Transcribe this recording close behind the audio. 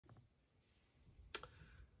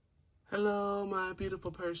Hello, my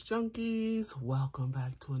beautiful purse junkies. Welcome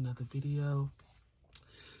back to another video.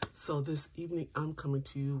 So this evening, I'm coming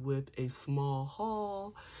to you with a small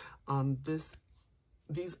haul.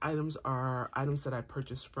 These items are items that I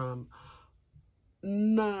purchased from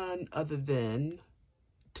none other than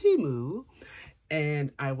TEMU,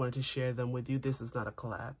 and I wanted to share them with you. This is not a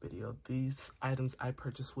collab video. These items I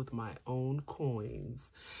purchased with my own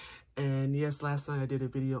coins. And yes, last night I did a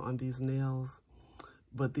video on these nails,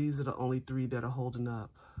 but these are the only three that are holding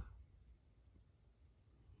up.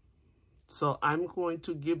 So I'm going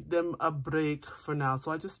to give them a break for now.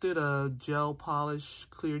 So I just did a gel polish,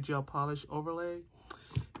 clear gel polish overlay.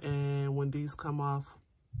 And when these come off,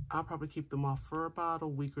 I'll probably keep them off for about a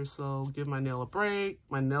week or so. Give my nails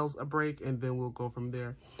a break, and then we'll go from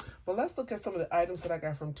there. But let's look at some of the items that I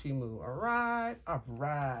got from TEMU. All right.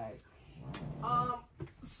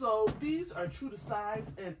 So these are true to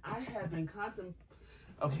size, and I have been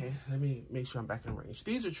Okay, let me make sure I'm back in range.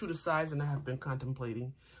 These are true to size, and I have been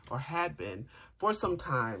contemplating, or had been, for some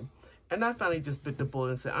time. And I finally just bit the bullet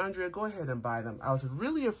and said, Andrea, go ahead and buy them. I was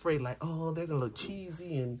really afraid, like, oh, they're going to look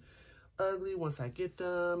cheesy and ugly once I get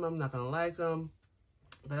them. I'm not going to like them.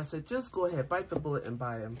 But I said, just go ahead, bite the bullet and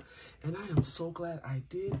buy them. And I am so glad I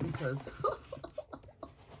did because,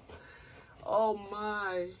 oh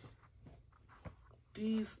my.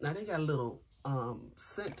 These, now they got a little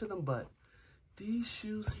scent to them, but these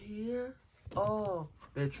shoes here, oh,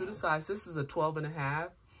 they're true to size. This is a 12.5.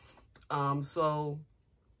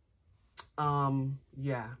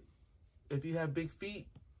 Yeah, if you have big feet,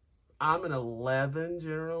 I'm an 11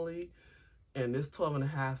 generally, and this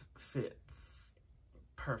 12.5 fits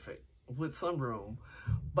perfect with some room.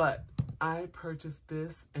 But I purchased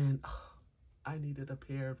this, and I needed a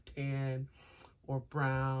pair of tan or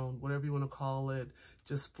brown, whatever you want to call it,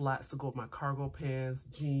 just flats to go with my cargo pants,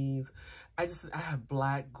 jeans. I have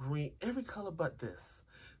black, green, every color but this.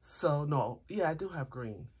 So no, yeah, I do have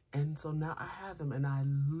green. And so now I have them and I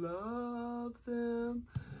love them.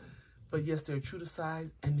 But yes, they're true to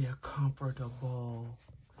size and they're comfortable.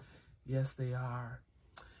 Yes, they are.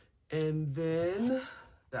 And then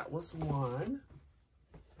that was one.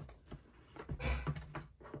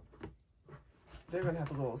 They're gonna have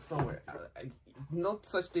to go somewhere. No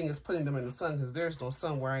such thing as putting them in the sun because there's no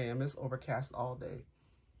sun where I am. It's overcast all day.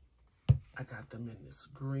 I got them in this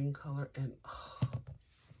green color and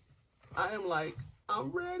I am like, I'm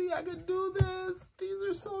ready. I can do this. These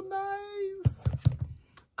are so nice.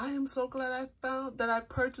 I am so glad I found that I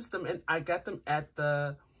purchased them, and I got them at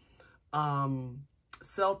the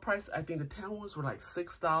sale price. I think the tan ones were like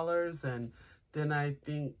 $6, and then I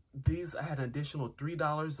think these I had an additional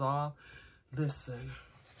 $3 off. Listen,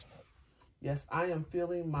 yes, I am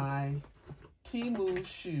feeling my TEMU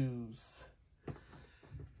shoes.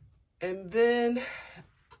 And then,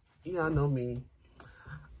 y'all know me.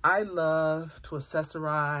 I love to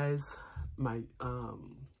accessorize my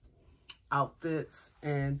outfits.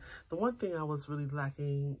 And the one thing I was really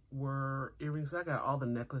lacking were earrings. I got all the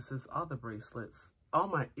necklaces, all the bracelets. All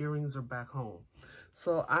my earrings are back home.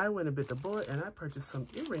 So I went and bit the bullet and I purchased some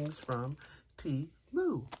earrings from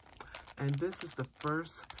TEMU. And this is the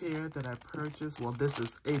first pair that I purchased. Well, this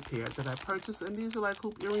is a pair that I purchased. And these are like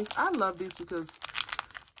hoop earrings. I love these because,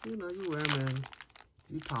 you know, you wear them and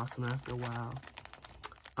you toss them after a while.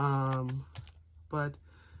 But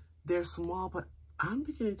they're small, but I'm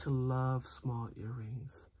beginning to love small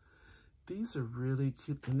earrings. These are really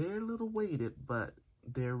cute. And they're a little weighted, but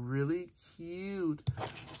they're really cute.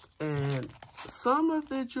 And some of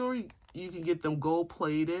their jewelry, you can get them gold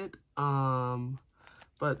plated.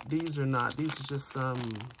 But these are not. These are just some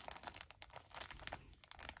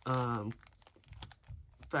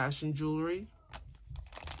fashion jewelry.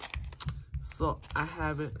 So I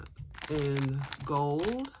have it in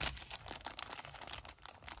gold.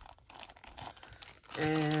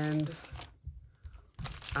 And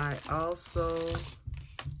I also,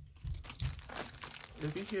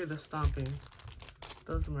 if you hear the stomping,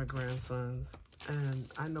 those are my grandsons. And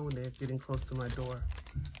I know when they're getting close to my door.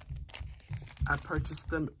 I purchased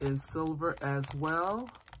them in silver as well.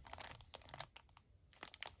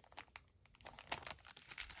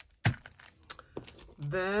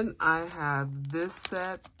 Then I have this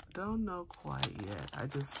set. Don't know quite yet. I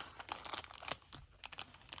just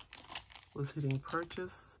was hitting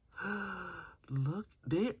purchase. Look,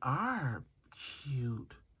 they are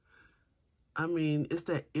cute. I mean, it's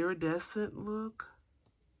that iridescent look.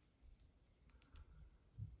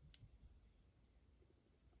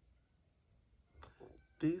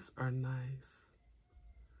 These are nice.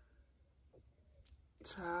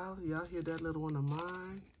 Child, y'all hear that little one of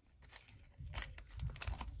mine?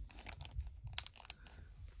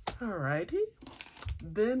 Alrighty.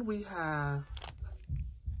 Then we have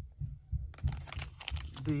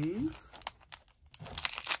these.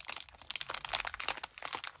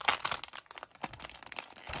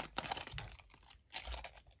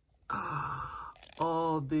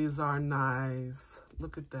 Oh, these are nice.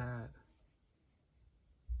 Look at that.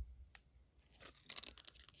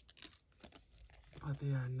 But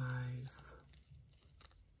they are nice.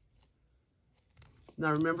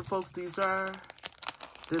 Now remember, folks, this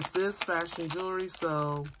is fashion jewelry.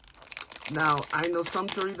 So now I know some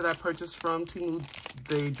jewelry that I purchased from TEMU,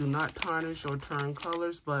 they do not tarnish or turn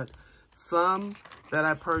colors, but some that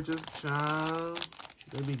I purchased,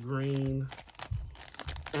 they be green.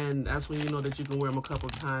 And that's when you know that you can wear them a couple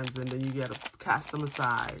of times and then you got to cast them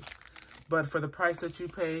aside. But for the price that you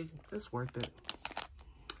pay, it's worth it.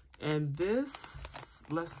 And this,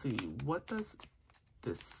 let's see, what does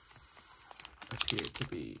this appear to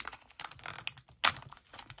be?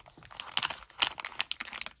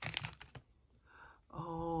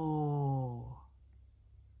 Oh,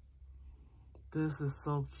 this is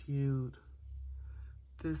so cute.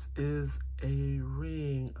 This is a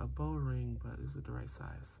ring, a bow ring, but is it the right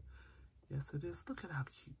size? Yes, it is. Look at how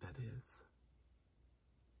cute that is.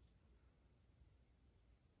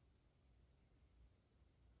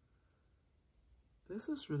 This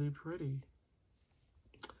is really pretty.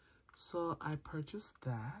 So I purchased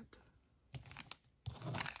that.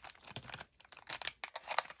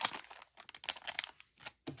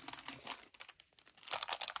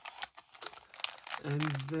 And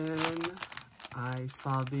then I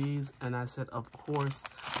saw these and I said, of course,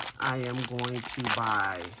 I am going to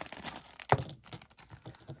buy.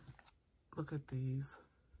 Look at these.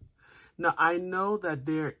 Now, I know that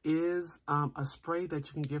there is a spray that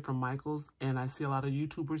you can get from Michael's, and I see a lot of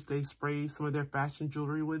YouTubers, they spray some of their fashion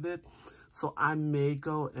jewelry with it. So I may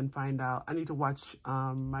go and find out. I need to watch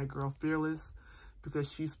my girl Fearless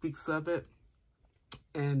because she speaks of it,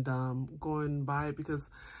 and go and buy it because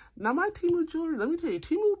now my TEMU jewelry, let me tell you,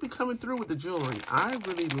 TEMU will be coming through with the jewelry. I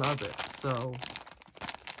really love it. So,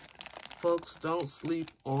 folks, don't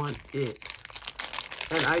sleep on it.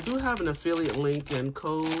 And I do have an affiliate link and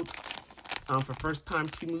code for first-time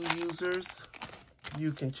TEMU users.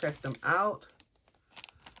 You can check them out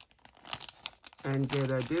and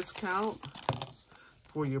get a discount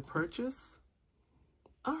for your purchase.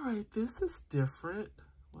 All right, this is different.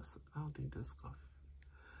 I don't think this is going to,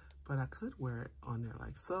 but I could wear it on there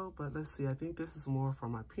like so. But let's see, I think this is more for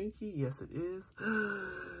my pinky. Yes, it is.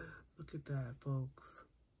 Look at that, folks.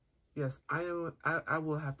 Yes, I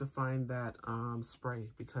will have to find that spray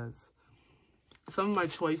because some of my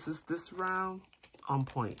choices this round, on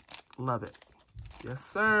point. Love it. Yes,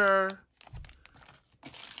 sir.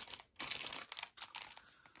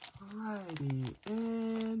 Alrighty,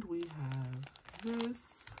 and we have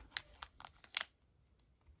this.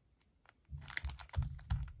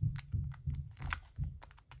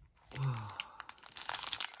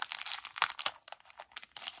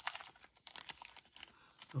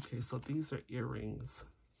 Okay, so these are earrings.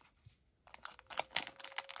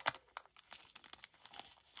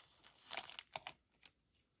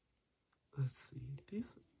 Let's see,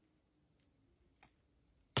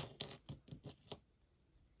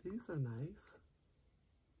 these are nice.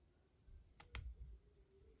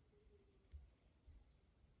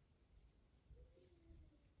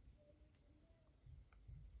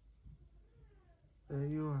 There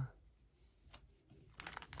you are.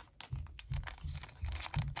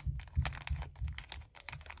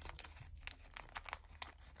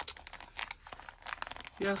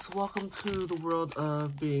 Yes, welcome to the world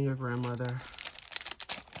of being a grandmother.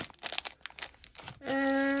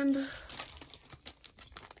 And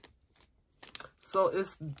so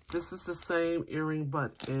this is the same earring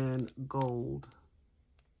but in gold.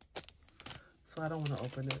 So I don't want to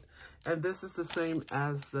open it. And this is the same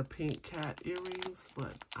as the pink cat earrings,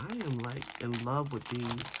 but I am like in love with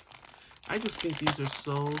these. I just think these are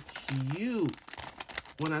so cute.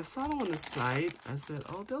 When I saw them on the site, I said,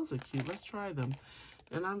 oh, those are cute. Let's try them.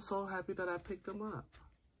 And I'm so happy that I picked them up.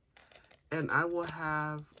 And I will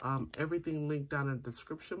have everything linked down in the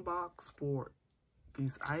description box for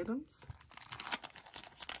these items.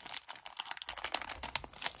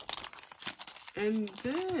 And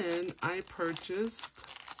then I purchased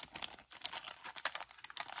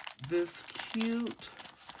this cute,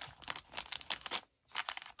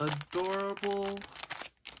 adorable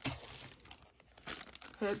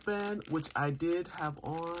headband, which I did have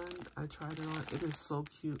on. I tried it on. It is so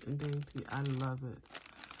cute and dainty. I love it.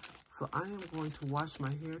 So I am going to wash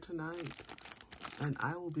my hair tonight, and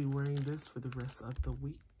I will be wearing this for the rest of the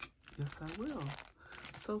week. Yes, I will.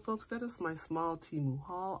 So folks, that is my small TEMU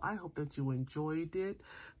haul. I hope that you enjoyed it.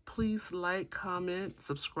 Please like, comment,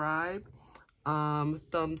 subscribe,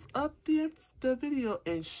 thumbs up the video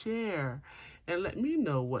and share, and let me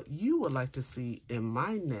know what you would like to see in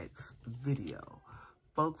my next video.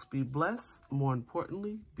 Folks, be blessed. More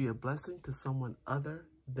importantly, be a blessing to someone other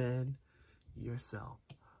than yourself.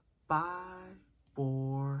 Bye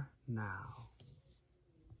for now.